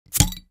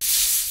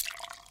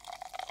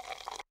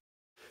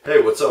Hey,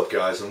 what's up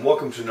guys, and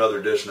welcome to another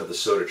edition of the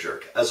Soda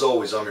Jerk. As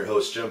always, I'm your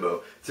host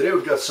Jimbo. Today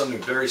we've got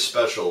something very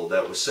special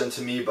that was sent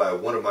to me by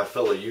one of my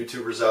fellow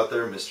YouTubers out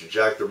there, Mr.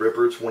 Jack the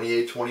Ripper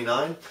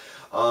 2829.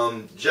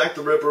 Jack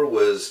the Ripper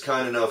was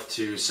kind enough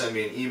to send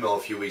me an email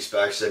a few weeks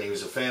back saying he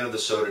was a fan of the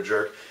Soda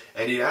Jerk,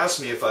 and he asked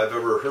me if I've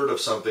ever heard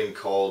of something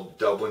called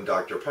Dublin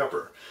Dr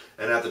Pepper.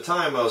 And at the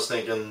time I was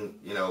thinking,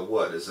 you know,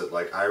 what, is it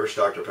like Irish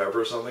Dr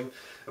Pepper or something?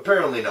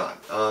 Apparently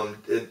not.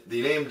 The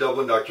name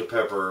Dublin Dr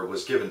Pepper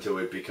was given to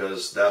it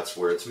because that's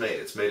where it's made.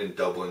 It's made in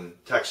Dublin,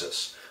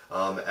 Texas,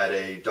 at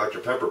a Dr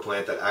Pepper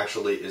plant that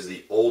actually is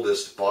the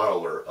oldest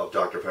bottler of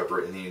Dr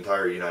Pepper in the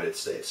entire United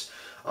States.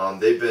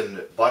 They've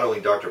been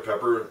bottling Dr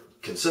Pepper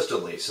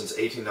consistently since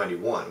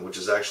 1891, which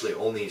is actually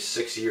only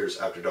 6 years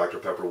after Dr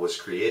Pepper was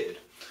created.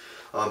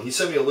 He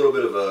sent me a little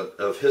bit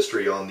of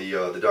history on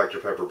the Dr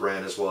Pepper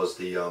brand as well as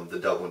the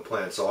Dublin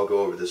plant, so I'll go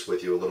over this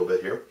with you a little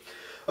bit here.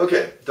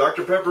 Okay,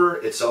 Dr Pepper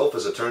itself,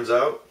 as it turns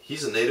out,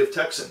 he's a native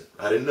Texan.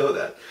 I didn't know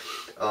that.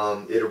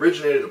 It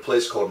originated at a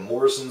place called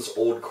Morrison's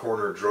Old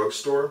Corner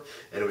Drugstore,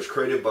 and it was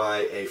created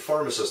by a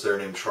pharmacist there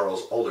named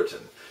Charles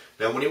Alderton.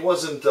 Now, when he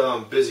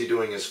wasn't busy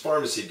doing his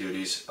pharmacy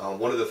duties,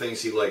 one of the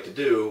things he liked to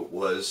do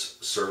was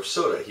serve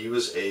soda. He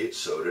was a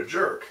soda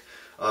jerk.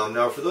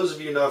 Now, for those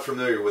of you not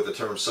familiar with the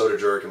term soda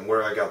jerk and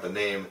where I got the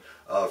name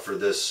for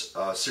this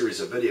series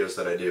of videos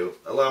that I do,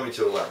 allow me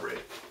to elaborate.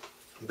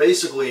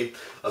 Basically,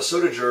 a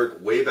soda jerk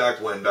way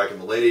back when, back in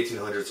the late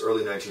 1800s,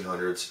 early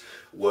 1900s,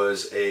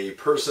 was a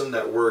person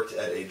that worked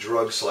at a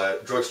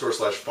drugstore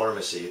slash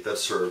pharmacy that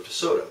served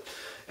soda.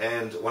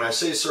 And when I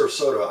say serve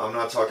soda, I'm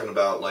not talking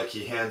about like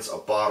he hands a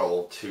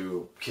bottle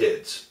to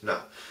kids. No.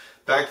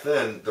 Back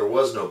then, there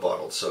was no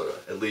bottled soda,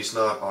 at least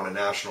not on a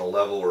national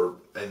level, or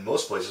in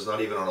most places, not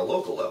even on a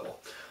local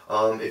level.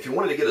 If you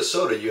wanted to get a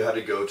soda, you had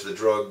to go to the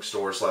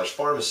drugstore slash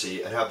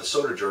pharmacy and have the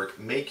soda jerk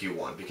make you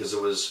one, because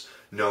it was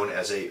known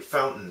as a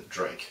fountain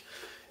drink.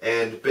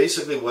 And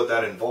basically what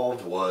that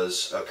involved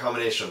was a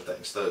combination of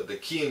things. The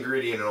key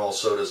ingredient in all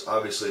sodas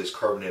obviously is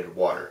carbonated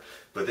water,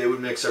 but they would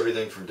mix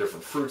everything from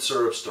different fruit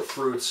syrups to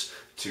fruits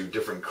to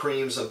different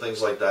creams and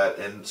things like that,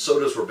 and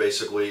sodas were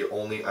basically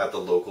only at the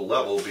local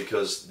level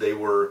because they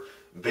were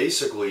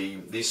basically,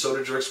 these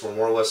soda jerks were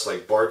more or less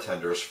like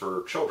bartenders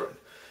for children.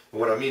 And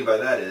what I mean by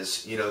that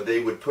is, you know,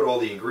 they would put all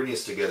the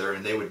ingredients together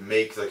and they would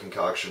make the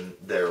concoction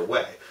their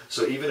way.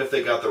 So even if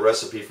they got the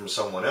recipe from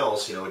someone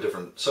else, you know, a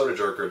different soda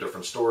jerk or a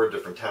different store, a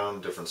different town,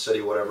 different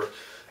city, whatever,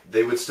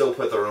 they would still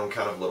put their own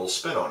kind of little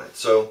spin on it.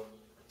 So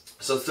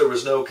since there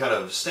was no kind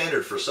of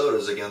standard for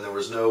sodas, again, there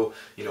was no,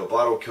 you know,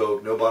 bottled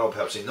Coke, no bottled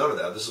Pepsi, none of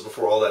that. This is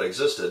before all that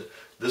existed.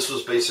 This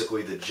was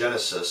basically the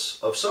genesis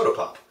of soda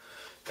pop.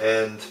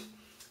 And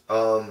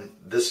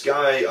this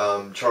guy,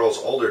 Charles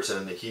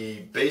Alderton, he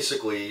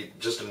basically,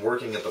 just in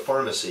working at the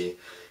pharmacy,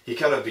 he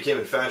kind of became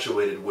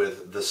infatuated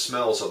with the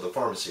smells of the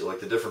pharmacy, like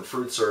the different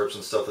fruit syrups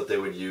and stuff that they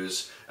would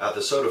use at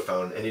the soda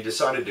fountain, and he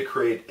decided to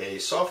create a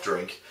soft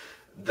drink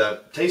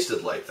that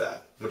tasted like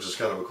that, which is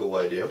kind of a cool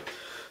idea.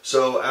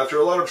 So after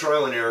a lot of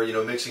trial and error, you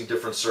know, mixing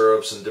different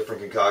syrups and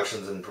different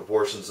concoctions and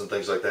proportions and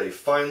things like that, he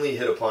finally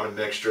hit upon a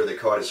mixture that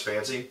caught his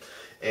fancy,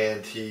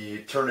 and he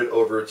turned it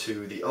over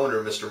to the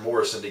owner, Mr.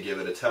 Morrison, to give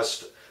it a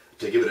test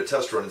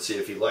run and see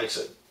if he likes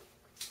it.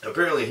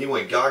 Apparently he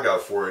went gaga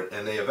for it,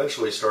 and they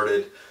eventually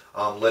started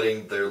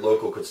letting their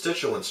local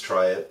constituents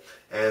try it,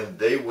 and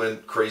they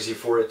went crazy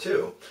for it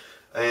too.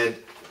 And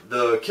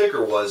the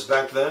kicker was,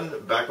 back then,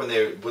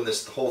 when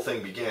this whole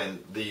thing began,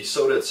 the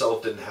soda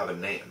itself didn't have a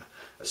name.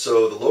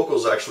 So the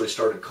locals actually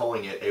started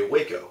calling it a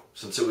Waco,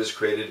 since it was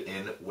created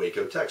in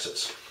Waco,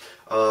 Texas.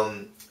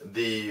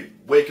 The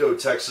Waco,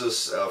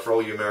 Texas, for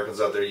all you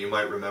Americans out there, you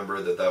might remember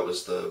that that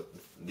was the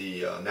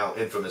now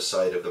infamous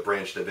site of the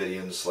Branch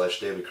Davidian /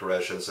 David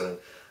Koresh incident.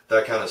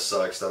 That kind of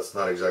sucks. That's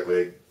not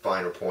exactly a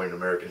finer point in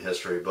American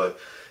history, but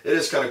it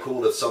is kind of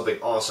cool that something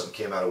awesome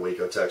came out of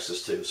Waco,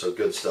 Texas too, so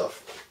good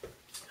stuff.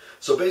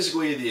 So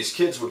basically these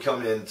kids would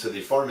come into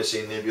the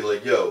pharmacy and they'd be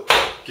like, yo,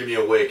 give me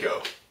a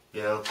Waco,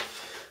 you know?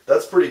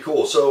 That's pretty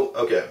cool. So,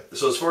 okay,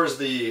 so as far as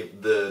the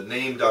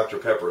name Dr.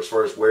 Pepper, as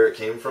far as where it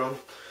came from,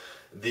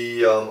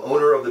 the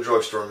owner of the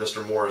drugstore,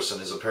 Mr. Morrison,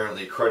 is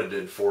apparently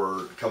credited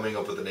for coming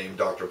up with the name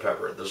Dr.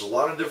 Pepper. There's a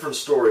lot of different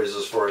stories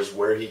as far as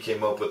where he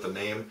came up with the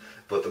name,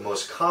 but the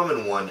most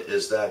common one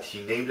is that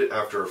he named it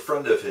after a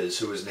friend of his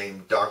who was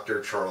named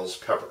Dr. Charles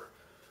Pepper.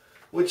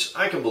 Which,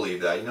 I can believe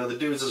that. You know, the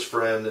dude's his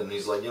friend, and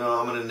he's like, you know,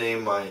 I'm going to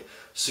name my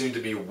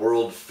soon-to-be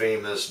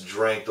world-famous,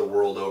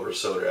 drank-the-world-over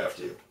soda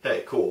after you.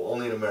 Hey, cool.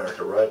 Only in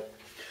America, right?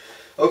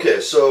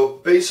 Okay, so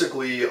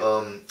basically,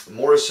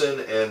 Morrison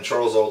and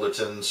Charles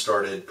Alderton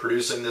started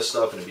producing this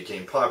stuff, and it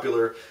became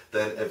popular.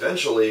 Then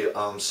eventually,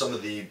 some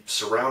of the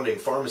surrounding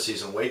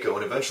pharmacies in Waco,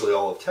 and eventually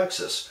all of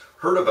Texas,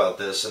 heard about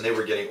this, and they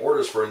were getting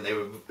orders for it, and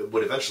they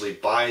would eventually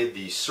buy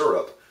the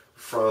syrup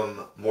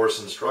from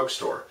Morrison's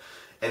drugstore.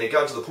 And it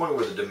got to the point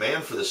where the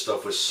demand for this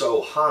stuff was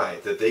so high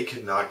that they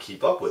could not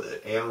keep up with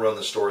it and run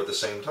the store at the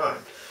same time.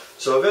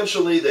 So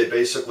eventually they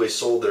basically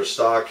sold their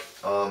stock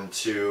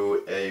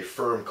to a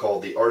firm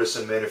called the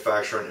Artisan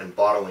Manufacturing and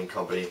Bottling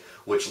Company,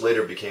 which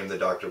later became the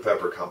Dr.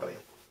 Pepper Company.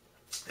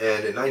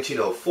 And in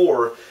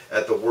 1904,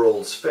 at the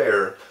World's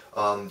Fair,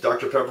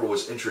 Dr. Pepper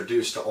was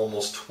introduced to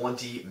almost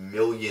 20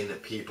 million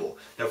people.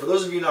 Now, for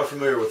those of you not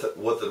familiar with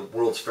what the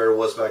World's Fair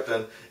was back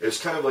then, it was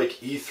kind of like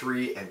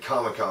E3 and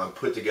Comic-Con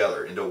put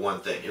together into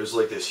one thing. It was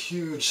like this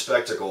huge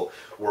spectacle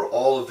where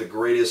all of the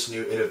greatest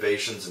new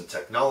innovations in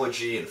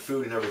technology and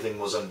food and everything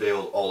was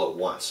unveiled all at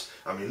once.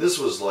 I mean, this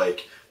was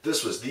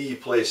the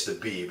place to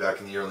be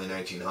back in the early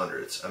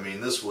 1900s. I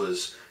mean, this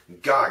was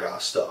gaga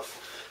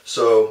stuff.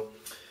 So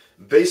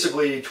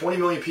basically, 20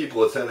 million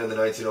people attended the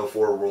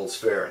 1904 World's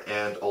Fair,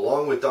 and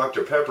along with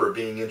Dr. Pepper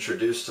being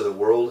introduced to the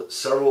world,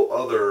 several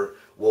other,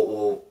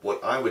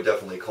 what I would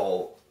definitely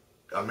call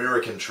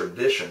American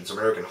traditions,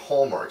 American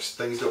hallmarks,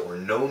 things that we're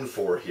known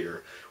for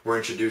here, were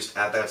introduced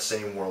at that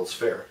same World's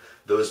Fair.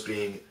 Those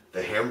being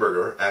the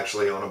hamburger,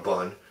 actually on a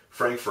bun,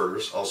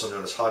 frankfurters, also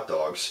known as hot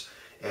dogs,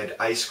 and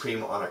ice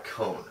cream on a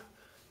cone.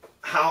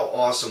 How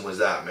awesome was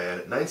that, man?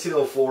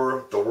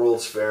 1904, the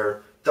World's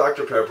Fair,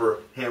 Dr. Pepper,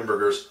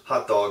 hamburgers,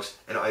 hot dogs,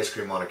 and ice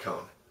cream on a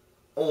cone.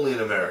 Only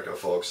in America,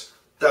 folks.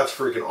 That's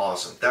freaking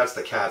awesome. That's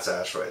the cat's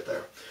ass right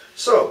there.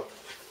 So,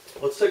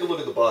 let's take a look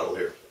at the bottle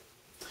here.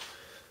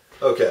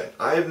 Okay,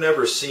 I have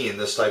never seen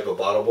this type of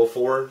bottle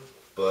before,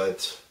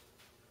 but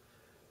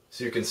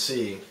so you can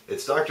see,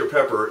 it's Dr.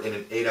 Pepper in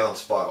an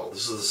 8-ounce bottle.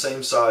 This is the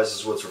same size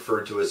as what's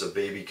referred to as a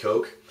baby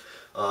Coke,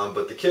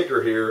 but the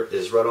kicker here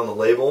is right on the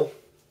label, it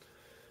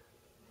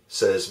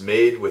says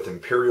made with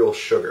imperial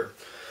sugar.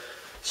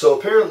 So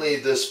apparently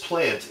this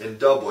plant in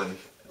Dublin,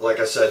 like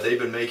I said, they've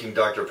been making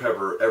Dr.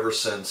 Pepper ever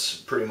since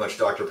pretty much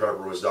Dr.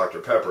 Pepper was Dr.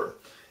 Pepper.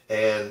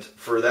 And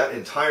for that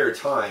entire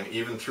time,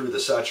 even through the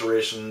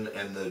saturation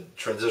and the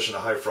transition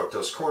to high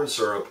fructose corn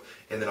syrup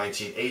in the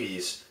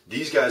 1980s,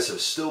 these guys have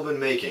still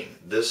been making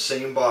this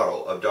same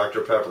bottle of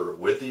Dr. Pepper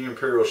with the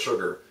imperial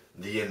sugar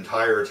the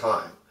entire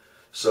time.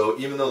 So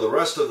even though the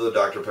rest of the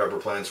Dr. Pepper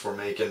plants were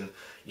making,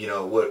 you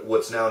know,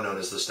 what's now known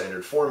as the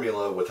standard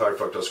formula with high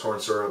fructose corn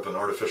syrup and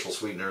artificial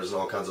sweeteners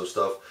and all kinds of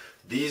stuff,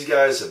 these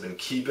guys have been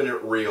keeping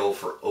it real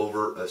for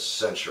over a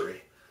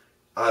century.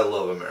 I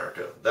love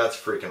America. That's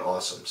freaking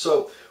awesome.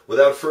 So,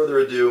 without further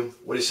ado,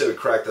 what do you say we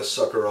crack this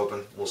sucker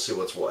open? We'll see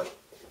what's what.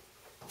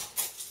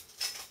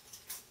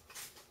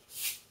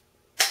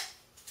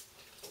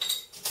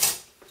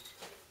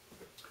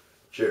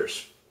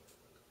 Cheers.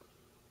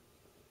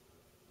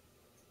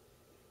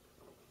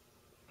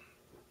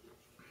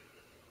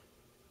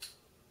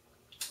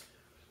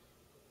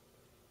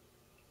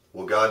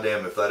 Well,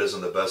 goddamn if that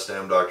isn't the best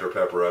damn Dr.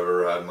 Pepper I've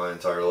ever had in my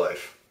entire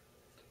life.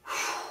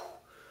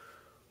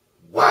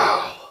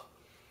 Wow.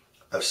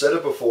 I've said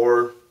it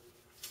before,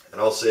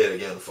 and I'll say it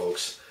again,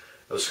 folks.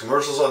 Those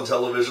commercials on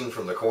television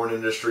from the corn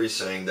industry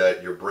saying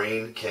that your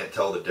brain can't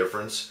tell the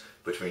difference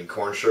between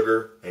corn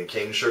sugar and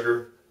cane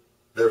sugar,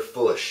 they're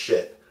full of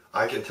shit.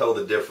 I can tell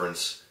the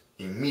difference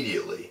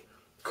immediately.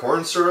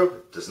 Corn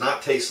syrup does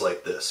not taste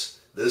like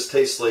this. This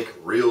tastes like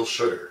real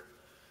sugar.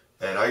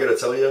 And I gotta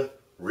tell you,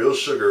 real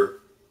sugar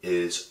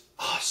is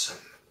awesome.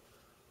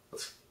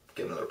 Let's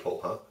get another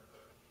pull, huh?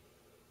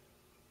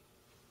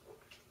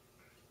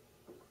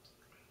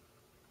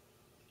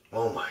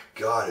 Oh my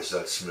God, is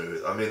that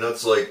smooth? I mean,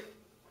 that's like,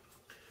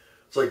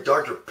 it's like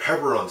Dr.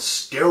 Pepper on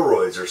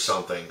steroids or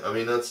something. I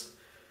mean,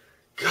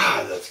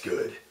 God, that's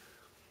good.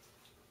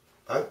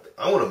 I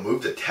want to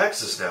move to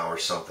Texas now or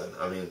something.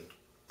 I mean,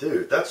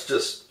 dude, that's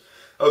just,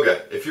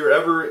 okay, if you're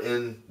ever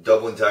in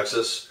Dublin,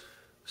 Texas,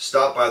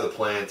 stop by the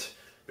plant,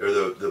 or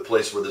the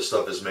place where this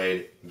stuff is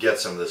made, get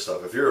some of this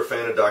stuff. If you're a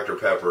fan of Dr.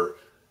 Pepper,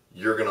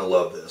 you're going to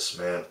love this,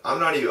 man.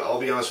 I'll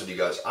be honest with you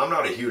guys, I'm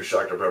not a huge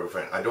Dr. Pepper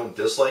fan. I don't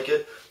dislike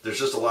it. There's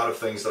just a lot of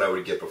things that I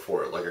would get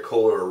before it, like a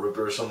cola or a root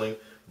beer or something.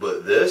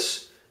 But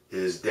this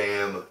is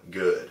damn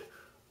good.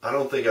 I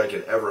don't think I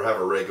can ever have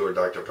a regular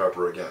Dr.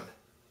 Pepper again.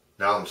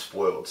 Now I'm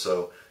spoiled.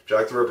 So,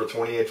 Jack the Ripper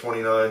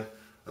 2829,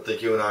 I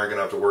think you and I are going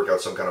to have to work out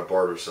some kind of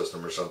barter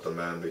system or something,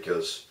 man,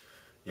 because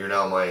you're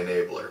now my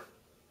enabler.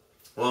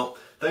 Well,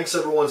 thanks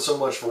everyone so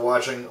much for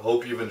watching.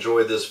 Hope you've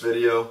enjoyed this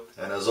video.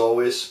 And as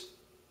always,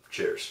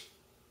 cheers.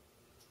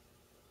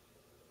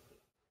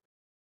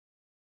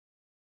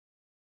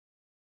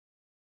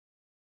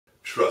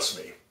 Trust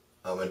me,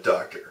 I'm a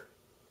doctor.